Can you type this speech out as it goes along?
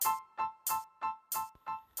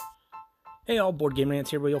Hey all, Board Game Rants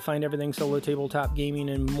here, where you'll find everything solo tabletop gaming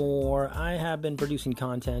and more. I have been producing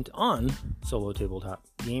content on solo tabletop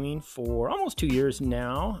gaming for almost 2 years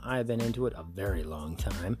now. I've been into it a very long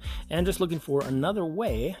time, and just looking for another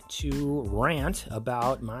way to rant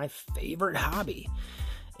about my favorite hobby.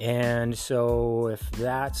 And so if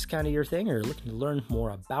that's kind of your thing, or you're looking to learn more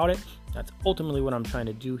about it, that's ultimately what I'm trying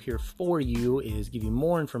to do here for you, is give you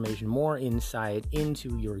more information, more insight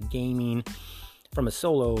into your gaming from a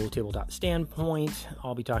solo tabletop standpoint.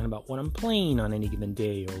 I'll be talking about what I'm playing on any given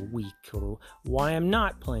day or week, or why I'm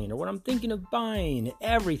not playing, or what I'm thinking of buying.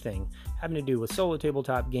 Everything having to do with solo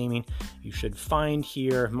tabletop gaming, you should find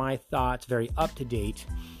here. My thoughts, very up to date.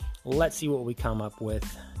 Let's see what we come up with.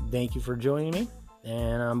 Thank you for joining me,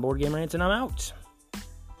 and I'm Board Game Rants, and I'm out.